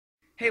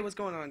Hey, what's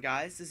going on,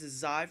 guys? This is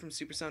Zai from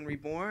Super Sun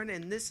Reborn,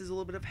 and this is a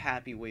little bit of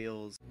Happy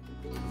Wheels.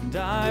 And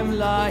I'm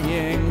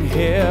lying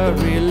here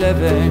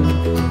reliving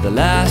the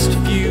last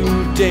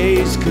few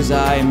days, 'cause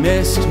I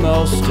missed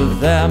most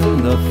of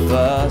them the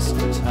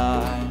first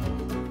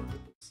time.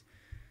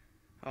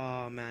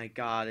 Oh my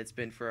god, it's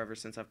been forever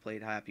since I've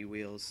played Happy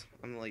Wheels.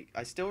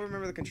 I still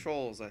remember the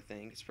controls, I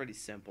think. It's pretty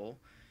simple.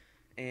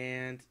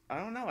 And, I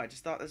don't know, I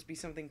just thought this would be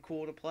something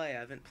cool to play.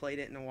 I haven't played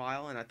it in a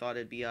while, and I thought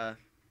it'd be a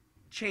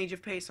change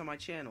of pace on my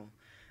channel.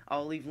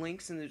 I'll leave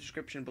links in the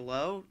description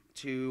below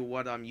to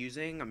what I'm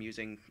using. I'm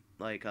using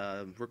like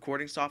a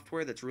recording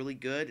software that's really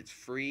good. It's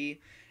free,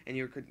 and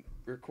you could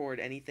record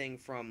anything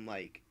from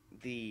like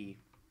the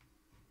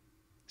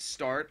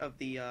start of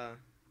the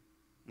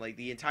like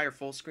the entire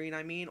full screen,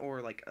 I mean,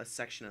 or like a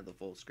section of the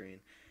full screen.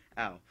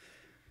 Ow.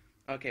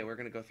 Okay, we're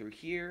gonna go through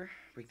here,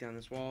 break down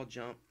this wall,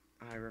 jump.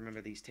 I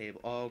remember these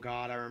tables. Oh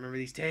god, I remember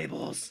these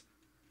tables.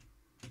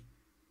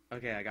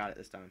 Okay, I got it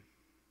this time.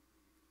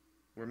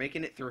 We're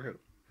making it through.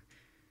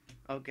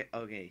 Okay,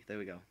 there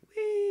we go.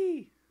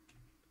 Whee!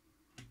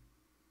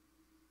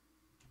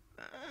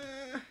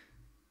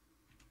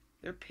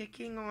 They're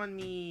picking on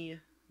me.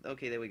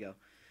 Okay, there we go.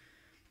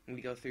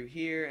 We go through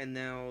here, and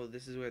now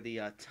this is where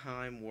the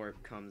time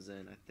warp comes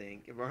in, I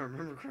think. If I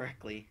remember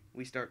correctly,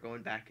 we start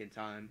going back in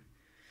time.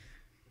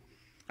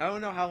 I don't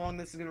know how long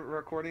this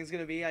recording is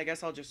going to be. I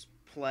guess I'll just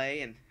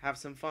play and have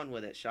some fun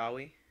with it, shall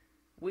we?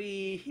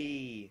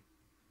 Wee!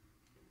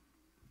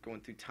 Going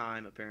through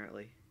time,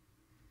 apparently.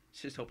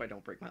 Just hope I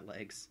don't break my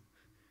legs.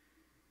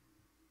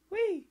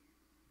 Whee!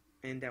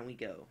 And down we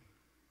go.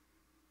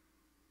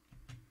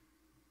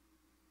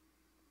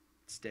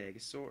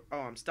 Stegosaur. Oh,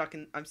 I'm stuck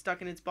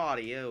in its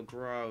body. Ew,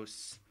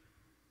 gross.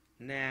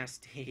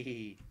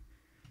 Nasty.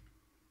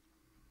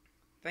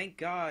 Thank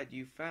God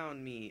you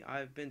found me.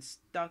 I've been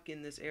stuck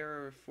in this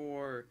error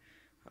for...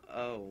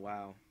 Oh,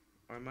 wow.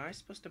 Am I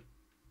supposed to...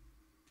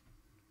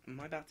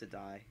 Am I about to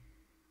die?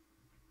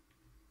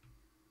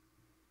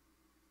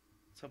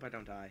 Let's hope I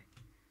don't die.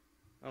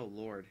 Oh,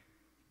 Lord.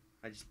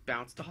 I just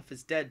bounced off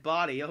his dead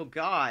body. Oh,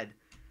 God.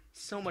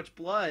 So much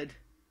blood.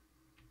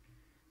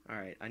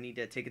 Alright, I need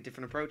to take a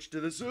different approach to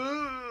this.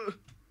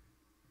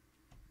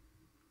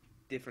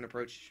 Different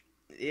approach.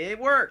 It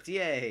worked!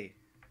 Yay!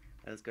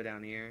 Let's go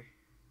down here.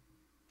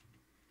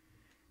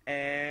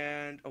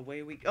 And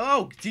away we go.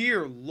 Oh,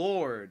 dear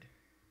Lord.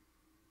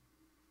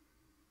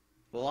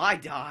 Well, I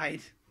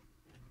died.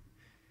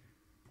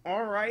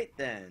 Alright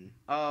then.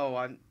 Oh,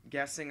 I'm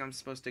guessing I'm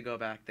supposed to go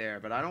back there,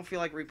 but I don't feel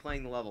like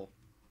replaying the level.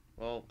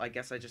 Well, I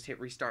guess I just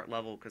hit restart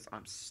level because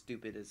I'm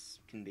stupid as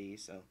can be,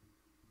 so.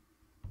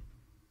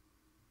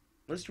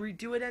 Let's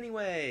redo it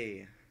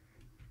anyway.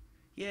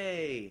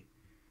 Yay.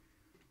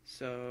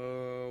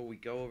 So, we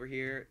go over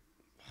here.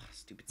 Oh,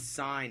 stupid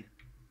sign.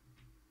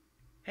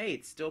 Hey,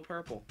 it's still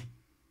purple.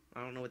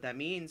 I don't know what that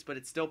means, but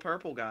it's still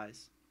purple,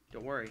 guys.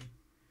 Don't worry.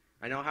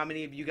 I know how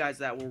many of you guys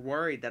that were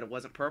worried that it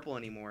wasn't purple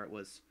anymore. It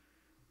was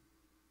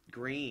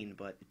green,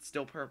 but it's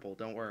still purple.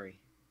 Don't worry.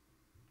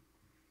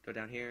 Go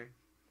down here.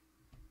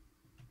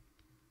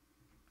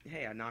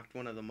 Hey, I knocked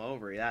one of them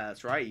over. Yeah,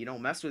 that's right. You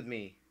don't mess with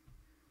me.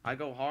 I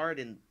go hard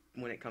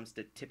when it comes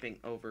to tipping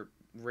over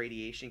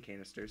radiation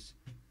canisters.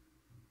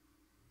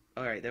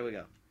 Alright, there we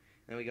go.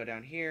 Then we go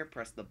down here,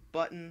 press the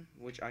button,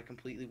 which I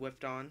completely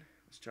whiffed on.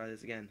 Let's try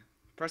this again.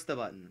 Press the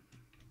button.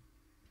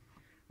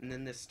 And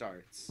then this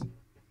starts.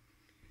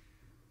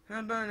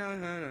 That's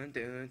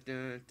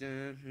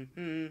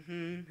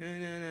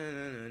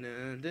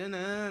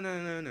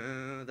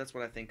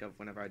what I think of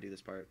whenever I do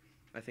this part.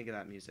 I think of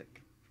that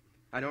music.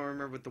 I don't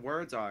remember what the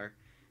words are,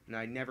 and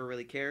I never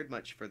really cared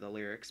much for the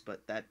lyrics,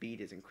 but that beat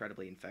is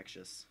incredibly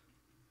infectious.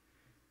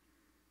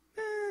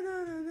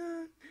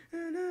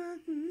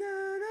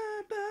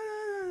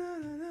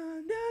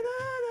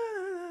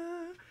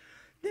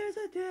 There's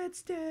a dead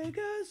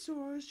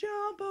stegosaurus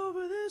jump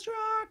over this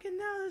rock, and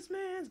now this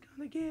man's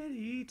gonna get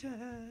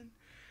eaten.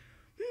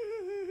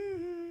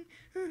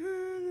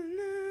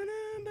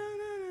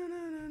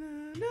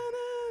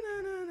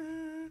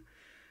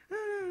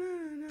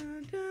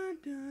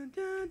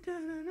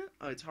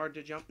 Oh, it's hard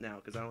to jump now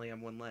because I only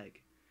have one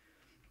leg.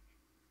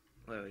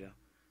 There we go.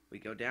 We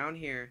go down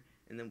here,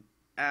 and then...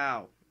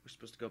 Ow! We're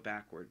supposed to go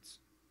backwards.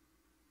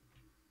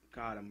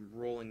 God, I'm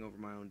rolling over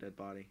my own dead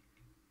body.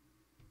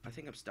 I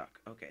think I'm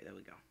stuck. Okay, there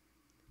we go.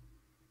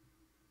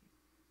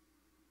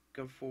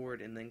 Go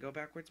forward and then go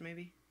backwards,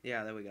 maybe?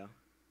 Yeah, there we go.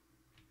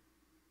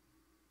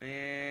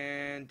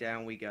 And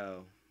down we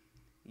go.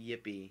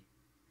 Yippee.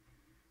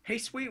 Hey,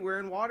 sweet, we're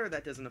in water.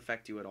 That doesn't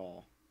affect you at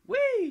all.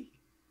 Whee!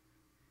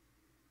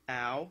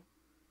 Ow.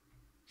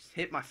 Just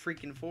hit my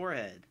freaking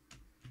forehead.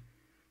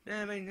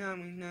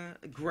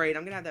 Great,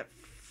 I'm gonna have that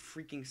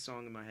freaking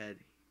song in my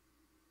head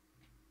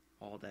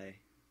all day.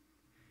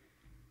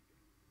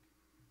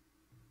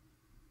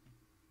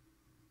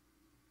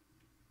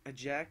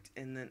 Eject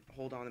and then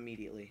hold on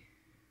immediately.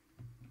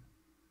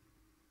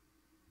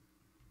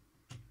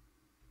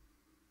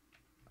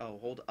 Oh,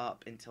 hold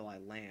up until I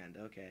land.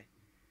 Okay.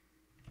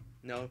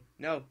 No,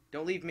 no,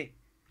 don't leave me.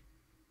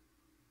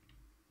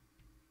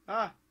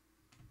 Ah!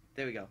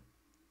 There we go.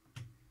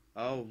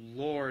 Oh,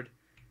 Lord.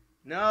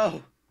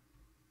 No!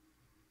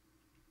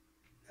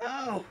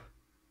 No!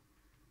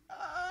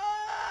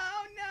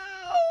 Oh,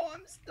 no!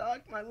 I'm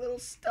stuck. My little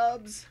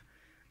stubs.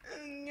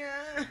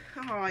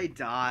 Oh, I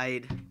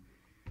died.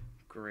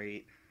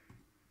 Great.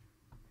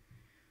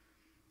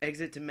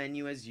 Exit to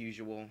menu as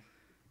usual.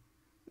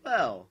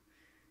 Well,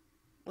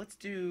 let's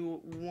do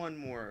one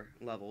more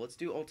level. Let's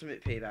do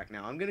Ultimate Payback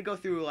now. I'm gonna go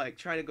through, like,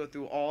 try to go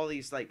through all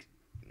these, like,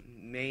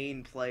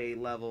 main play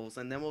levels,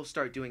 and then we'll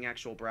start doing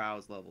actual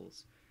browse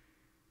levels.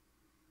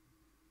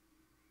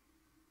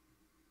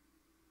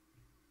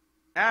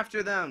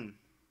 After them!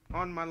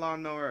 On my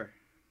lawnmower.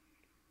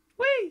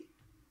 Whee!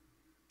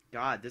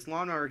 God, this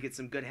lawnmower gets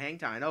some good hang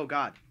time. Oh,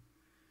 God.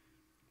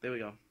 There we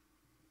go.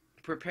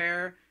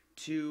 Prepare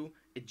to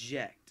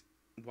eject.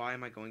 Why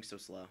am I going so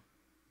slow?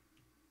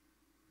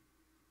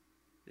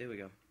 There we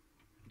go.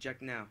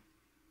 Eject now.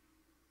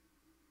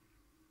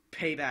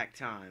 Payback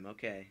time.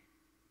 Okay.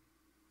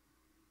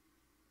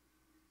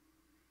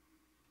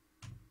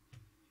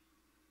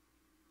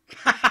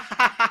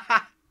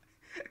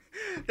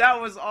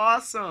 That was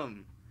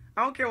awesome.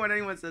 I don't care what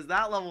anyone says.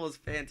 That level is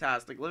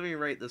fantastic. Let me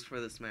rate this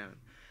for this man.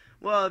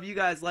 Well, if you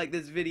guys like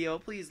this video,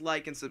 please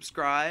like and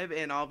subscribe,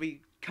 and I'll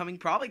be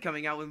probably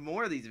coming out with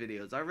more of these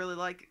videos.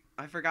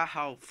 I forgot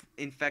how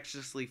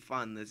infectiously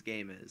fun this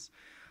game is.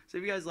 So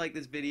if you guys like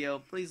this video,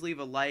 please leave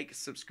a like,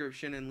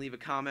 subscription, and leave a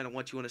comment on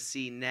what you want to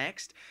see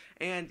next.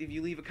 And if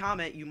you leave a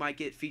comment, you might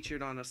get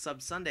featured on a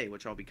Sub Sunday,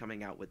 which I'll be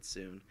coming out with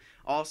soon.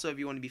 Also, if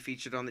you want to be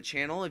featured on the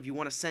channel, if you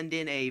want to send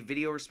in a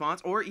video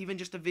response, or even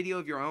just a video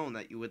of your own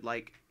that you would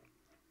like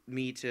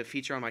me to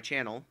feature on my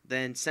channel,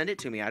 then send it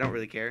to me. I don't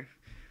really care.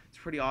 It's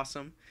pretty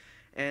awesome.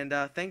 And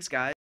thanks,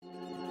 guys.